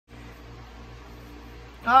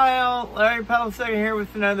Hi all, Larry Powell II here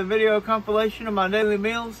with another video compilation of my daily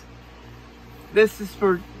meals. This is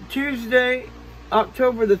for Tuesday,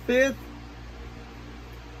 October the 5th.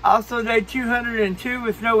 Also day 202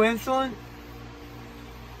 with no insulin.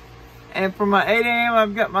 And for my 8 a.m.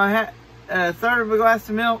 I've got my third of a glass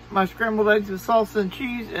of milk, my scrambled eggs with salsa and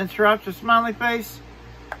cheese and sriracha smiley face,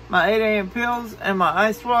 my 8 a.m. pills, and my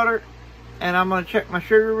ice water. And I'm going to check my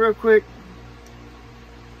sugar real quick.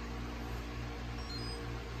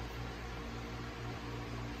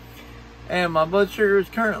 And my blood sugar is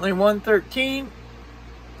currently 113.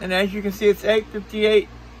 And as you can see, it's 8:58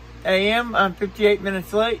 a.m. I'm 58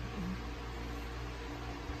 minutes late.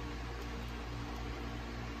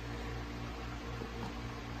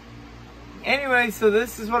 Anyway, so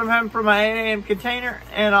this is what I'm having for my 8 a.m. container.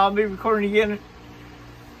 And I'll be recording again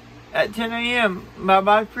at 10 a.m.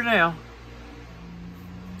 Bye-bye for now.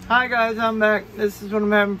 Hi guys, I'm back. This is what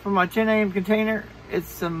I'm having for my 10 a.m. container. It's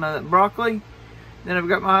some broccoli. Then I've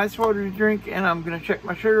got my ice water to drink, and I'm going to check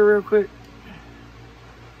my sugar real quick.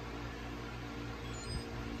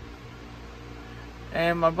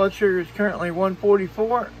 And my blood sugar is currently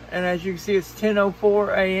 144, and as you can see, it's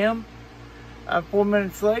 10:04 a.m. I'm 4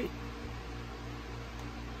 minutes late.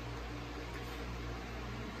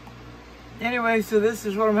 Anyway, so this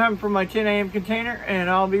is what I'm having for my 10 a.m. container, and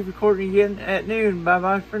I'll be recording again at noon.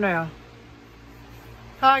 Bye-bye for now.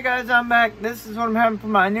 Hi guys, I'm back. This is what I'm having for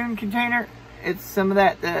my noon container. It's some of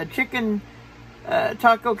that chicken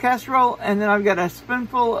taco casserole, and then I've got a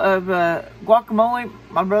spoonful of guacamole.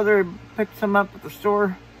 My brother picked some up at the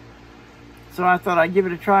store, so I thought I'd give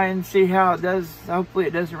it a try and see how it does. Hopefully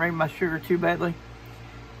it doesn't raise my sugar too badly.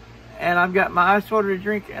 And I've got my ice water to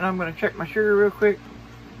drink, and I'm going to check my sugar real quick.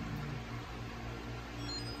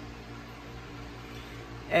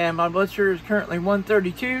 And my blood sugar is currently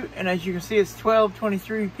 132, and as you can see, it's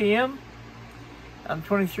 12:23 p.m. I'm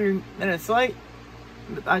 23 minutes late,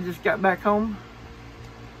 but I just got back home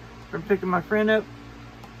from picking my friend up.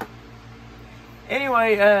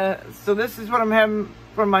 Anyway, so this is what I'm having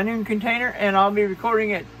from my noon container, and I'll be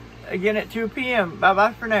recording it again at 2 p.m.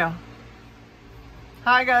 Bye-bye for now.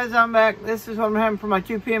 Hi guys, I'm back. This is what I'm having for my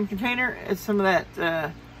 2 p.m. container. It's some of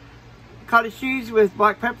that cottage cheese with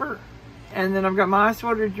black pepper, and then I've got my ice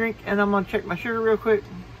water to drink, and I'm going to check my sugar real quick.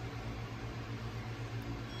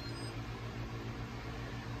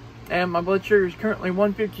 And my blood sugar is currently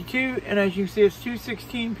 152, and as you can see, it's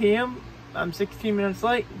 2:16 p.m. I'm 16 minutes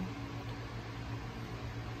late.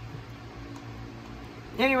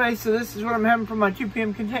 Anyway, so this is what I'm having for my 2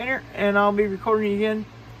 p.m. container, and I'll be recording again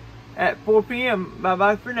at 4 p.m.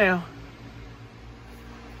 Bye-bye for now.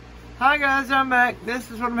 Hi guys, I'm back. This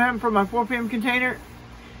is what I'm having for my 4 p.m. container.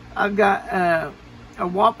 I've got a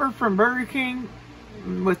Whopper from Burger King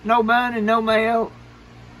with no bun and no mayo,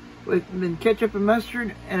 with ketchup and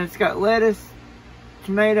mustard, and it's got lettuce,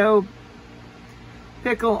 tomato,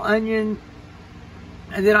 pickle, onion,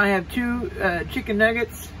 and then I have 2 chicken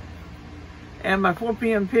nuggets, and my 4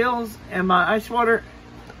 p.m. pills, and my ice water,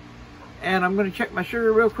 and I'm going to check my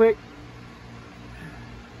sugar real quick.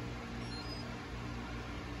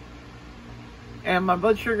 And my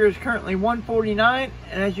blood sugar is currently 149,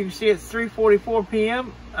 and as you can see, it's 3:44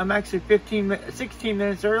 p.m. I'm actually 16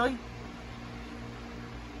 minutes early.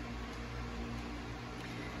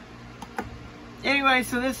 Anyway,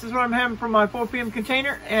 so this is what I'm having for my 4 p.m.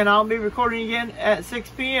 container, and I'll be recording again at 6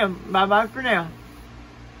 p.m. Bye-bye for now.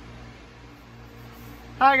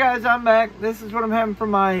 Hi guys, I'm back. This is what I'm having for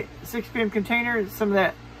my 6 p.m. container. It's some of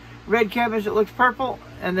that red cabbage that looks purple,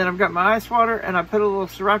 and then I've got my ice water, and I put a little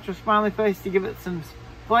sriracha smiley face to give it some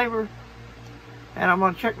flavor. And I'm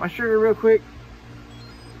going to check my sugar real quick.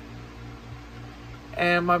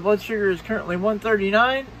 And my blood sugar is currently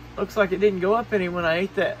 139. Looks like it didn't go up any when I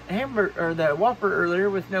ate that hamburger or that Whopper earlier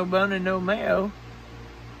with no bun and no mayo.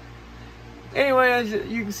 Anyway, as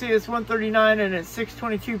you can see, it's 139 and it's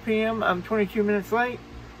 6:22 p.m. I'm 22 minutes late.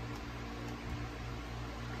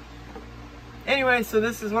 Anyway, so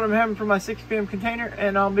this is what I'm having for my 6 p.m. container,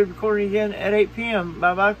 and I'll be recording again at 8 p.m.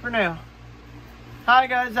 Bye-bye for now. Hi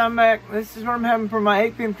guys, I'm back. This is what I'm having for my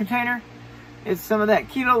 8 p.m. container. It's some of that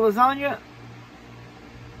keto lasagna.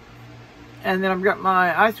 And then I've got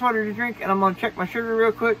my ice water to drink, and I'm going to check my sugar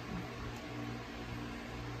real quick.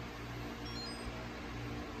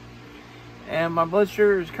 And my blood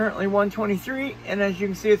sugar is currently 123, and as you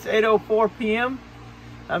can see, it's 8:04 p.m.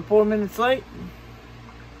 I'm 4 minutes late.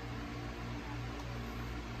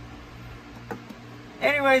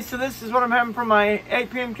 Anyway, so this is what I'm having for my 8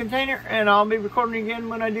 p.m. container, and I'll be recording again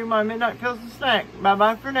when I do my midnight pills and snack.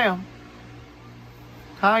 Bye-bye for now.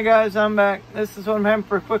 Hi guys, I'm back. This is what I'm having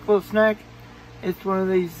for a quick little snack. It's one of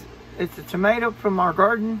these It's a tomato from our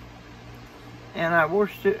garden, and I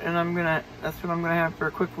washed it, and that's what I'm gonna have for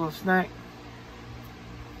a quick little snack.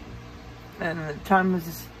 And the time is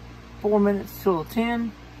just 4 minutes till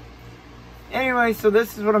 10. Anyway, so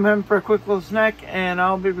this is what I'm having for a quick little snack, and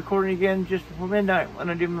I'll be recording again just before midnight when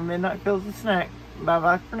I do my midnight pills and snack. Bye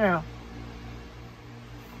bye for now.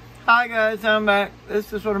 Hi guys, I'm back.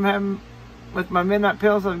 This is what I'm having with my midnight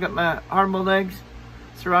pills. I've got my hard-boiled eggs,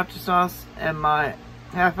 sriracha sauce, and my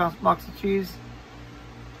half-ounce box of cheese,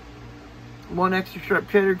 1 extra sharp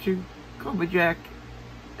cheddar, 2 Colby Jack,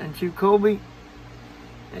 and 2 Colby.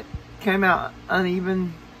 It came out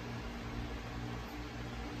uneven.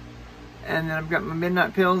 And then I've got my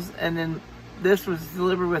midnight pills, and then this was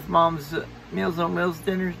delivered with Mom's Meals on Wheels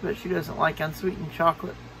dinners, but she doesn't like unsweetened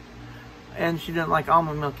chocolate, and she doesn't like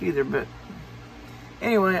almond milk either. But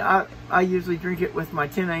anyway, I usually drink it with my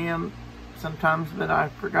 10 a.m. sometimes, but I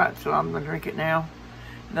forgot, so I'm gonna drink it now.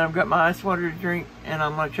 And then I've got my ice water to drink, and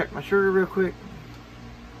I'm gonna check my sugar real quick.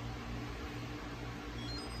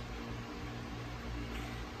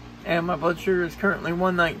 And my blood sugar is currently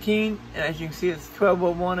 119, and as you can see, it's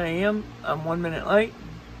 12:01 a.m. I'm 1 minute late.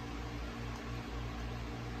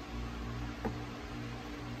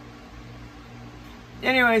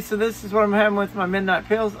 Anyway, so this is what I'm having with my midnight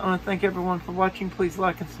pills. I want to thank everyone for watching. Please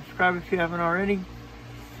like and subscribe if you haven't already.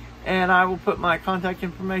 And I will put my contact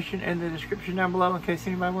information in the description down below in case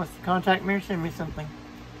anybody wants to contact me or send me something.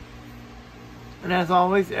 And as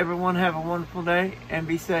always, everyone have a wonderful day and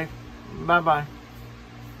be safe. Bye-bye.